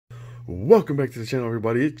Welcome back to the channel,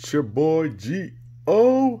 everybody. It's your boy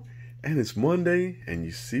G.O. and it's Monday, and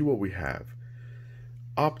you see what we have.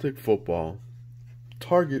 Optic football,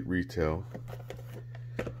 Target retail.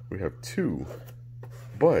 We have two,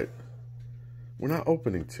 but we're not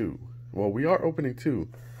opening two. Well, we are opening two,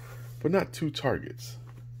 but not two Targets.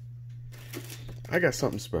 I got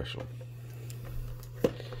something special.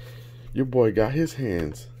 Your boy got his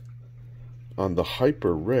hands on the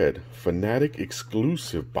Hyper Red Fanatic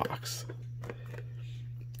exclusive box.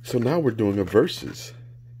 So now we're doing a versus.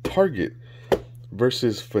 Target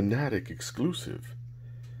versus Fanatic exclusive.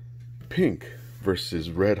 Pink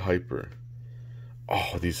versus Red Hyper.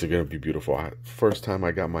 Oh, these are going to be beautiful. First time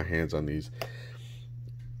I got my hands on these.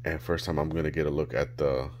 And first time I'm going to get a look at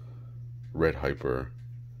the Red Hyper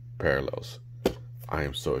parallels. I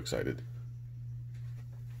am so excited.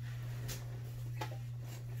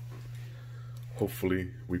 Hopefully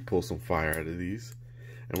we pull some fire out of these.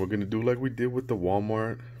 And we're going to do like we did with the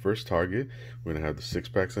Walmart versus Target. We're going to have the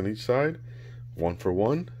 6-packs on each side. 1 for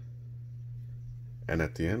 1. And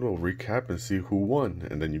at the end we'll recap and see who won.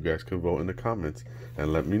 And then you guys can vote in the comments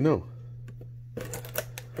and let me know.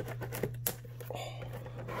 Oh,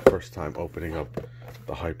 first time opening up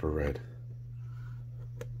the Hyper Red.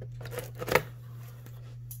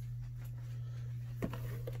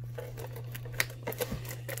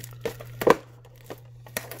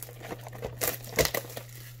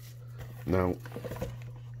 Now,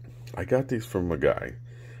 I got these from a guy,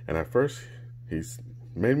 and at first he's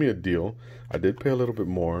made me a deal. I did pay a little bit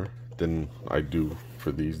more than I do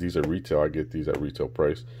for these. These are retail. I get these at retail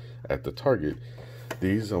price at the Target.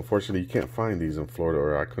 These, unfortunately, you can't find these in Florida,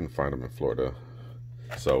 or I couldn't find them in Florida.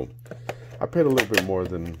 So, I paid a little bit more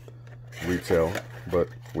than retail, but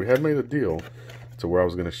we had made a deal to where I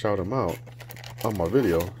was going to shout him out on my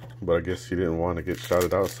video, but I guess he didn't want to get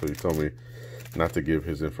shouted out, so he told me not to give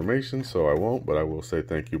his information, so I won't, but I will say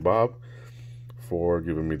thank you, Bob, for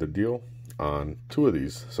giving me the deal on 2 of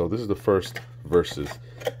these. So this is the first versus.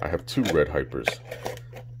 I have 2 Red Hypers.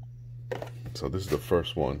 So this is the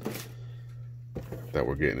first one that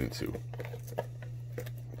we're getting into.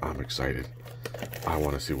 I'm excited. I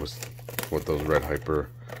want to see what those Red Hyper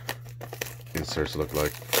inserts look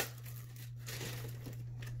like.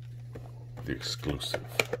 The exclusive.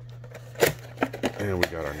 And we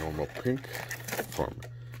got our normal pink from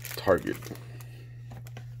Target.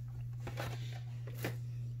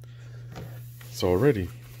 So already,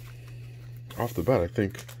 off the bat, I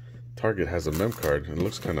think Target has a mem card. It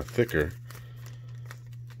looks kind of thicker.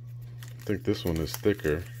 I think this one is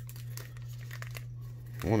thicker.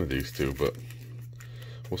 One of these two, but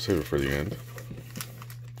we'll save it for the end.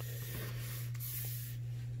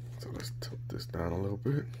 So let's tilt this down a little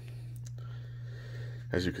bit.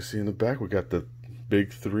 As you can see in the back, we got the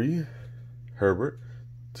big 3. Herbert,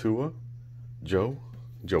 Tua,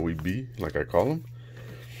 Joey B, like I call him.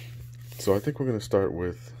 So I think we're going to start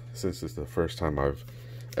with, since it's the first time I've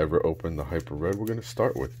ever opened the Hyper Red, we're going to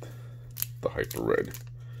start with the Hyper Red.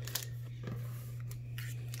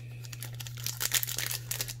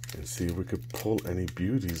 And see if we could pull any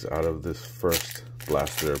beauties out of this first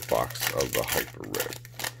blaster box of the Hyper Red.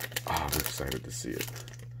 I'm excited to see it.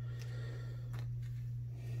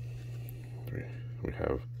 We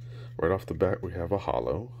have, right off the bat, we have a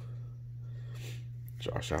holo.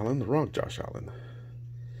 Josh Allen, the wrong Josh Allen.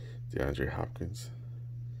 DeAndre Hopkins.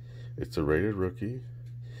 It's a rated rookie.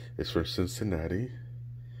 It's for Cincinnati.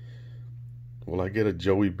 Will I get a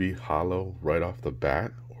Joey B holo right off the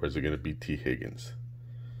bat, or is it going to be T. Higgins?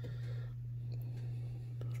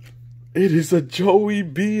 It is a Joey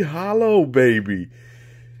B holo, baby.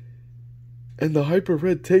 And the Hyper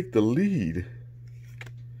Red take the lead.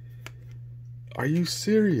 Are you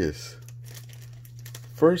serious?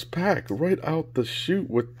 First pack right out the chute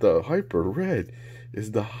with the Hyper Red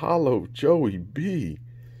is the holo Joey B.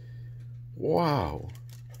 Wow.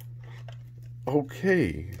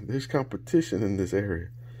 Okay, there's competition in this area.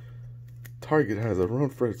 Target has a run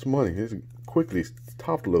for its money. Let's quickly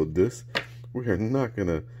top load this. We are not going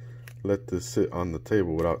to let this sit on the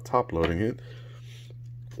table without top loading it.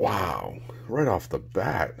 Wow. Right off the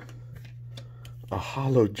bat. A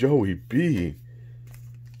holo Joey B.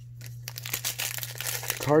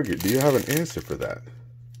 Target, do you have an answer for that?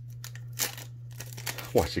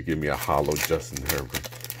 Watch it give me a holo Justin Herbert.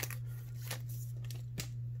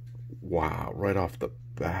 Wow, right off the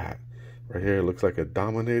bat. Right here, it looks like a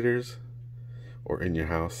Dominators or In Your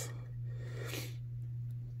House.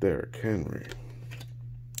 Derrick Henry.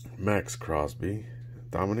 Max Crosby.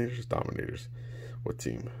 Dominators. What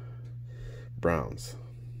team? Browns.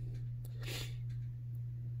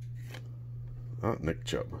 Oh, Nick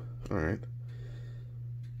Chubb. All right.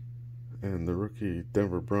 And the rookie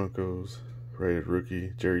Denver Broncos rated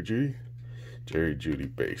rookie Jerry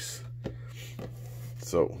Jeudy base.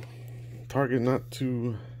 So Target not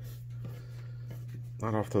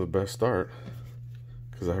off to the best start,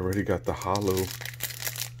 because I already got the hollow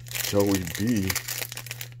Joey B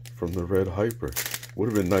from the red hyper. Would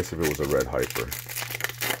have been nice if it was a red hyper.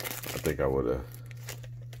 I think I would have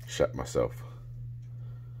shot myself.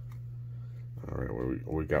 All right,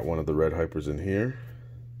 we got one of the red hypers in here.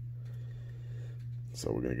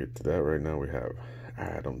 So we're gonna get to that right now. We have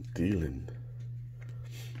Adam Thielen,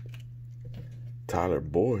 Tyler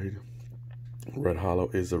Boyd. Red hollow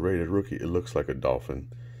is a rated rookie. It looks like a dolphin.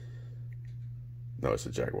 No, it's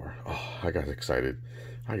a jaguar. Oh, I got excited.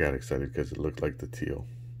 Because it looked like the teal.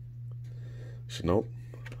 Chenault.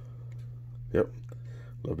 Yep.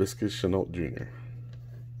 LaVisca Chenault Jr.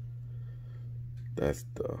 That's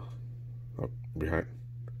the behind.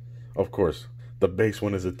 Of course, the base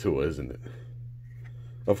one is a Tua, isn't it?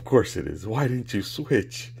 Of course it is. Why didn't you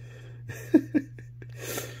switch?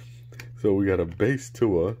 So we got a base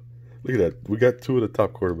Tua. Look at that. We got two of the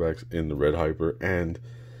top quarterbacks in the red hyper, and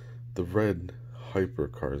the red hyper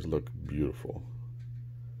cards look beautiful.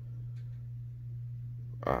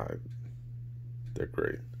 They're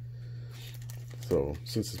great. So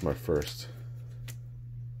since it's my first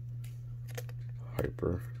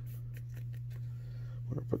hyper,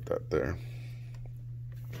 I'm gonna put that there.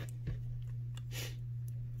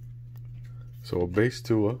 So a base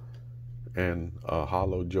Tua and a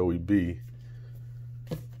hollow Joey B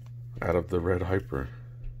out of the red hyper.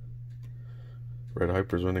 Red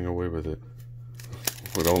hyper's running away with it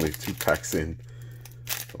with only 2 packs in.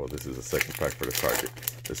 Oh, this is a second pack for the Target.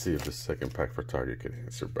 Let's see if the second pack for Target can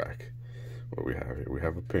answer back. What we have here, we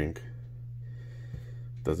have a pink.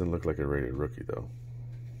 Doesn't look like a rated rookie though.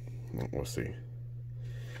 We'll see.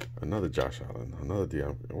 Another Josh Allen, another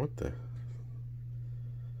Dion. What the?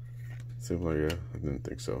 Seems like, yeah, I didn't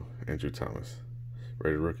think so. Andrew Thomas,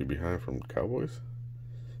 rated rookie behind from Cowboys.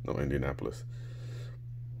 No, Indianapolis.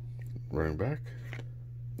 Running back.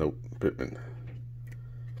 Nope, Pittman.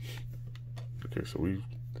 Okay, so we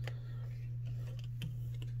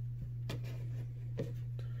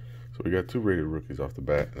got 2 rated rookies off the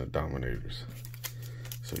bat and the Dominators.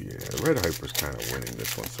 So yeah, red hyper's kind of winning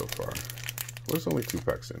this one so far. Well, there's only 2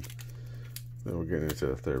 packs in. Then we're getting into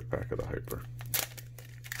the 3rd pack of the hyper.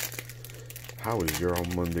 How is your all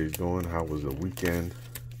Mondays going? How was the weekend?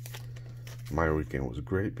 My weekend was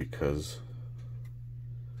great because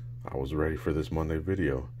I was ready for this Monday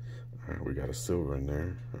video. All right, we got a silver in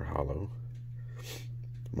there, or hollow.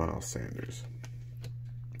 Miles Sanders.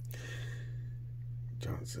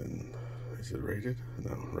 Johnson. Is it rated?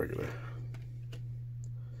 No, regular.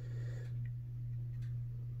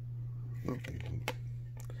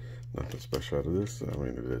 Nothing special out of this. I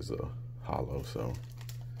mean, it is a hollow, so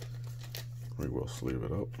we will sleeve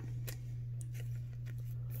it up.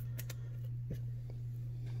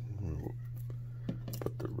 We'll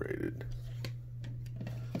put the rated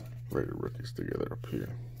rookies together up here.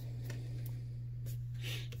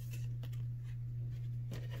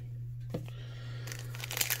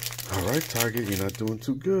 All right, Target, you're not doing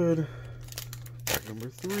too good. Pack number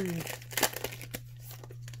 3.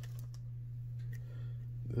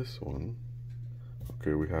 This one.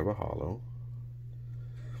 Okay, we have a hollow.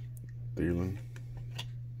 Thielen.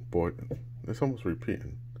 Boyd. It's almost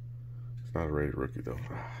repeating. It's not a rated rookie, though.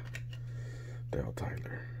 Dale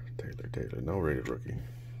Taylor. No rated rookie.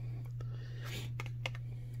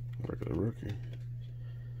 Regular rookie.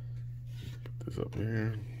 Put this up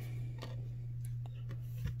here.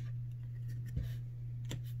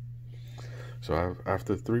 So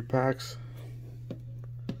after 3 packs,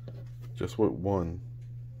 just with 1,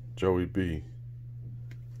 Joey B,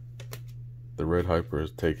 the red hyper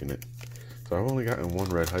is taking it. So I've only gotten 1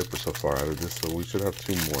 red hyper so far out of this, so we should have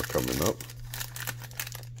 2 more coming up.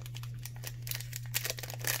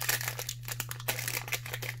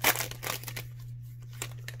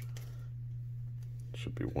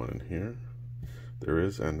 Should be 1 in here. There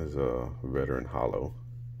is, and there's a veteran hollow.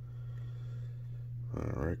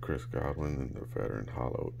 Alright, Chris Godwin, and the veteran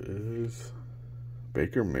hollow is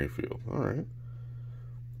Baker Mayfield. Alright.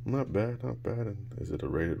 Not bad, not bad. And is it a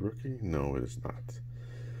rated rookie? No, it is not.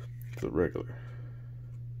 It's a regular.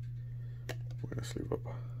 We're going to sleeve up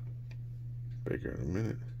Baker in a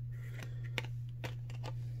minute.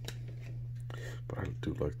 But I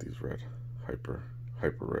do like these red, hyper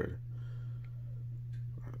red.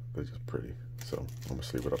 They're just pretty. So I'm going to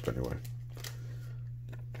sleeve it up anyway.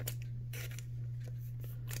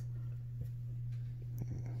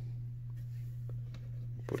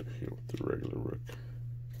 Put it here with the regular rook.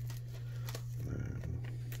 And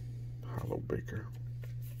hollow Baker.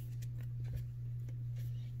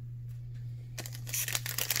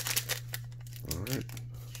 All right,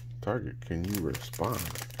 Target, can you respond?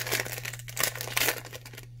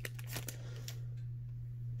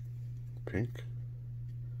 Pink.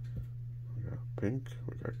 We got pink.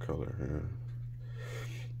 We got color here.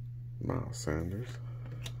 Miles Sanders.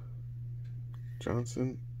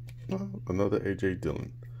 Johnson. Oh, another AJ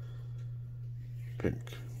Dillon. Pink.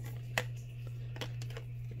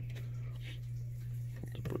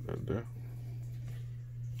 Let's put that there.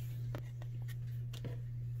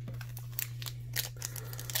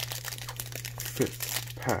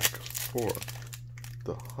 Fifth pack for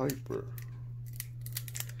the Hyper.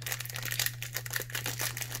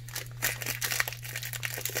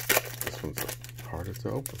 This one's harder to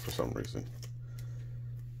open for some reason.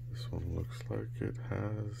 This one looks like it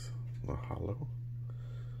has a hollow.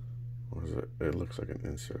 Or is it? It looks like an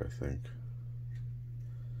insert, I think.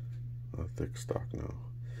 A thick stock now.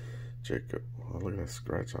 Jacob. Oh, look at that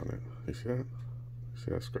scratch on it. You see that? You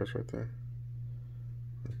see that scratch right there?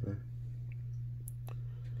 Right there.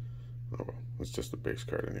 Oh well, it's just a base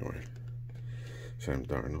card anyway. Sam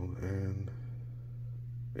Darnold and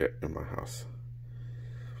yeah, in my house.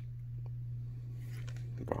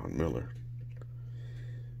 Von Miller.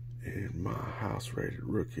 In my house, rated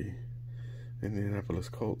rookie. Indianapolis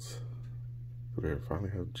Colts. Do we finally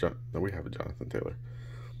have no, we have a Jonathan Taylor.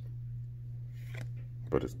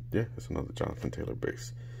 But it's it's another Jonathan Taylor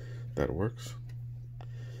base. That works.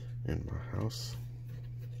 In my house.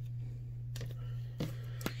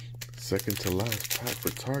 Second to last pack for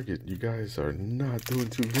Target. You guys are not doing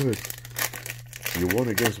too good. You won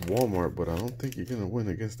against Walmart, but I don't think you're gonna win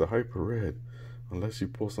against the Hyper Red unless you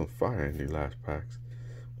pull some fire in these last packs.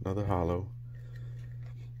 Another hollow.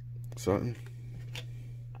 Sutton.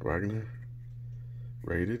 Wagner.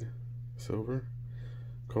 Rated. Silver.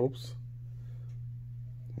 Copes.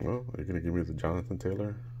 Well, are you gonna give me the Jonathan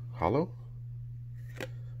Taylor hollow?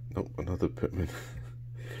 Nope, another Pittman.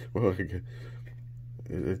 Well,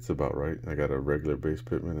 it's about right. I got a regular base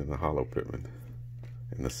Pittman and a hollow Pittman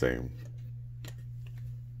in the same.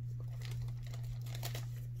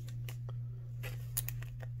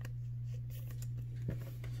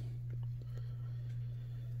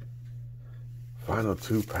 Final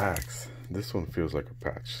two packs. This one feels like a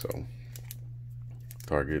patch, so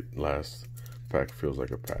Target last pack feels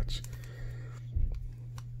like a patch.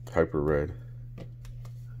 Hyper Red.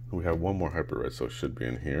 We have one more Hyper Red, so it should be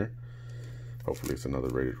in here. Hopefully it's another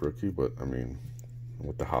rated rookie, but I mean,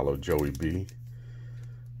 with the hollow Joey B,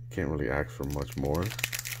 can't really ask for much more.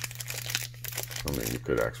 I mean, you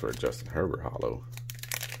could ask for a Justin Herbert hollow.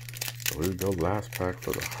 So here we go, last pack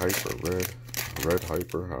for the Hyper Red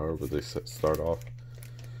Hyper, however they start off.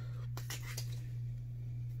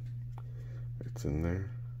 It's in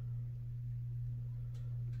there.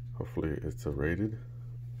 Hopefully it's a rated.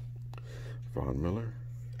 Von Miller.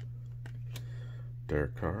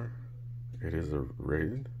 Derek Carr. It is a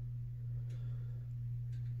rated.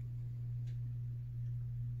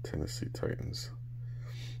 Tennessee Titans.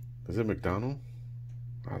 Is it McDonald?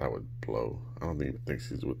 Oh, that would blow. I don't even think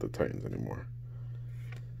he's with the Titans anymore.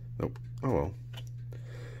 Nope. Oh well.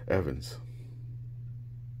 Evans.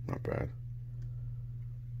 Not bad.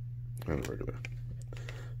 And a regular.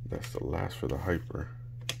 That's the last for the Hyper.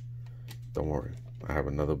 Don't worry. I have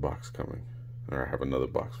another box coming. Or I have another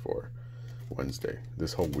box for Wednesday.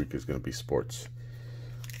 This whole week is going to be sports.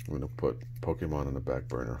 I'm going to put Pokemon on the back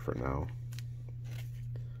burner for now.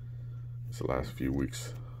 It's the last few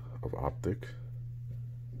weeks of Optic.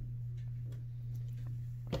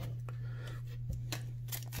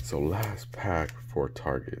 So last pack for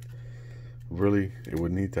Target. Really, it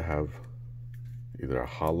would need to have either a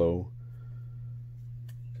hollow,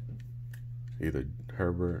 either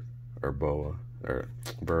Herbert or Boa or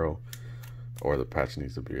Burrow, or the patch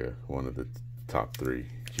needs to be one of the top 3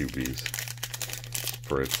 QBs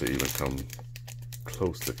for it to even come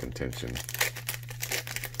close to contention.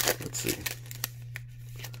 Let's see.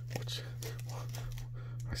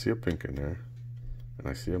 I see a pink in there, and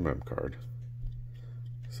I see a mem card.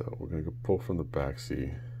 So we're gonna go pull from the back. See,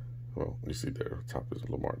 well, you see there, top is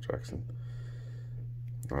Lamar Jackson.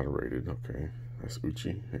 Not a rated. Okay, that's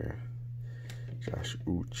Uchi. Yeah, Josh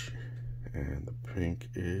Uchi, and the pink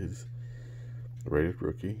is rated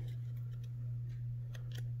rookie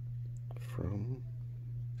from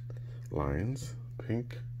Lions.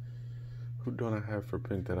 Pink. Who don't I have for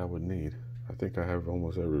pink that I would need? I think I have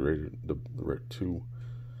almost every rated. The red 2.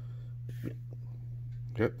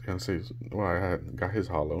 Yep, well, I got his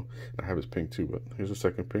hollow. I have his pink too, but here's a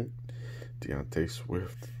second pink. DeAndre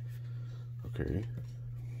Swift. Okay.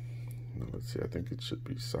 Now, let's see, I think it should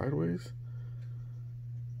be sideways.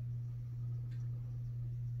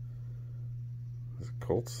 Is it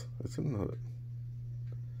Colts? It's another.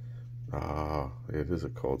 Ah, it is a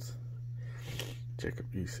Colts. Jacob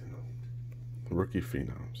Eason. Rookie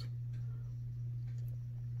Phenoms.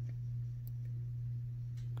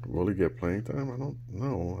 Will he get playing time? I don't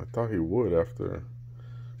know. I thought he would after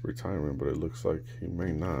retirement, but it looks like he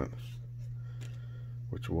may not.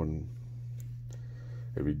 Which one?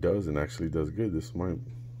 If he does and actually does good, this might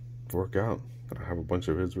work out. I have a bunch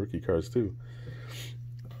of his rookie cards too.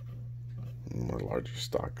 My larger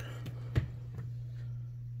stock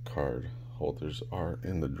card holders are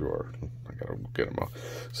in the drawer. I gotta get them out.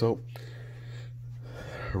 So,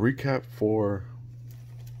 recap for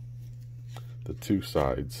the two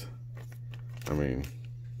sides. I mean,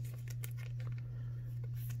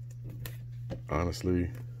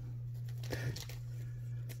 honestly,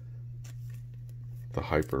 the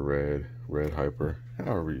Hyper Red Hyper,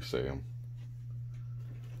 however you say them.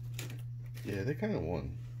 Yeah, they kind of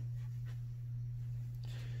won.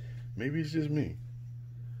 Maybe it's just me.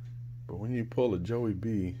 But when you pull a Joey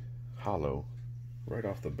B hollow right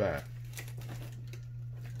off the bat,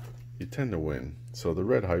 you tend to win. So the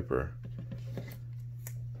Red Hyper,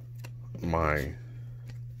 my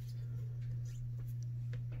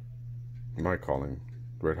calling,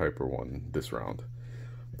 Red Hyper won this round.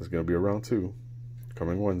 There's going to be a round 2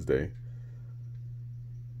 coming Wednesday.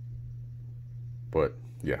 But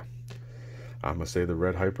yeah, I'm going to say the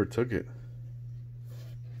Red Hyper took it.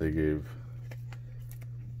 They gave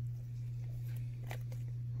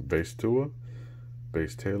Base Tua,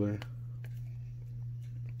 Base Taylor,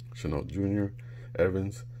 Chenault Jr.,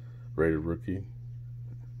 Evans, rated rookie,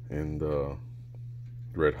 and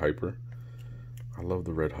Red Hyper. I love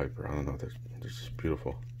the Red Hyper. I don't know, they're just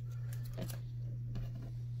beautiful.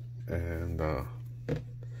 And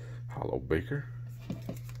Hollow Baker,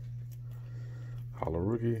 Hollow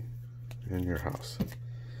Rookie in your house.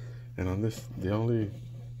 And on this, the only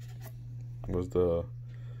was the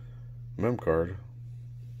mem card,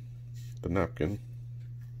 the napkin,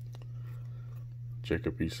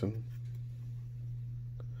 Jacob Eason,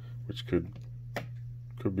 which could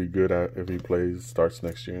be good at if he starts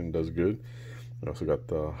next year and does good. We also got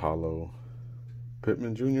the hollow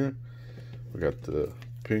Pittman Jr. We got the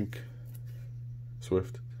pink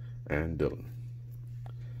Swift and Dillon,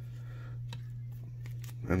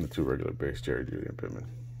 and the 2 regular base, Jerry Jeudy and Pittman.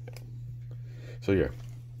 So yeah,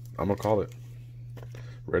 I'm gonna call it.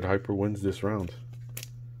 Red Hyper wins this round.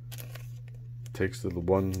 Takes the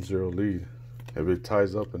 1-0 lead. If it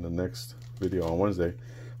ties up in the next video on Wednesday,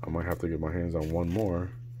 I might have to get my hands on one more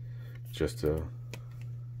just to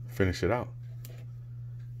finish it out.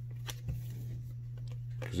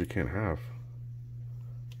 Because you can't have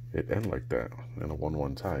it end like that in a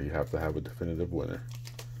 1-1 tie. You have to have a definitive winner.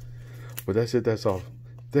 But that's it. That's all.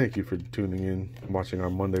 Thank you for tuning in, watching our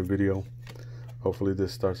Monday video. Hopefully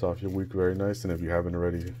this starts off your week very nice. And if you haven't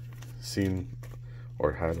already seen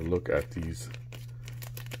or had a look at these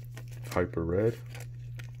Hyper Red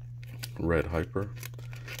Hyper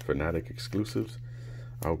Fanatic exclusives,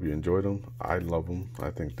 I hope you enjoyed them. I love them. I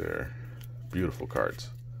think they're beautiful cards.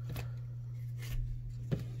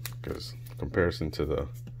 Because comparison to the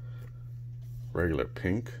regular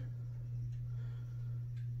pink,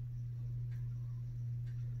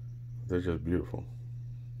 they're just beautiful.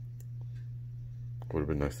 Would have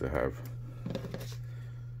been nice to have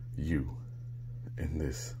you in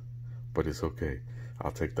this, but it's okay.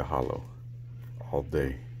 I'll take the hollow all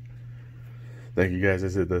day. Thank you guys.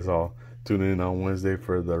 That's it. That's all. Tune in on Wednesday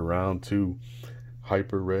for the round 2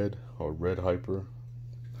 Hyper Red or Red Hyper,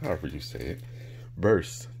 however you say it,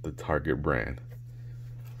 versus the Target brand.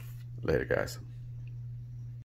 Later, guys.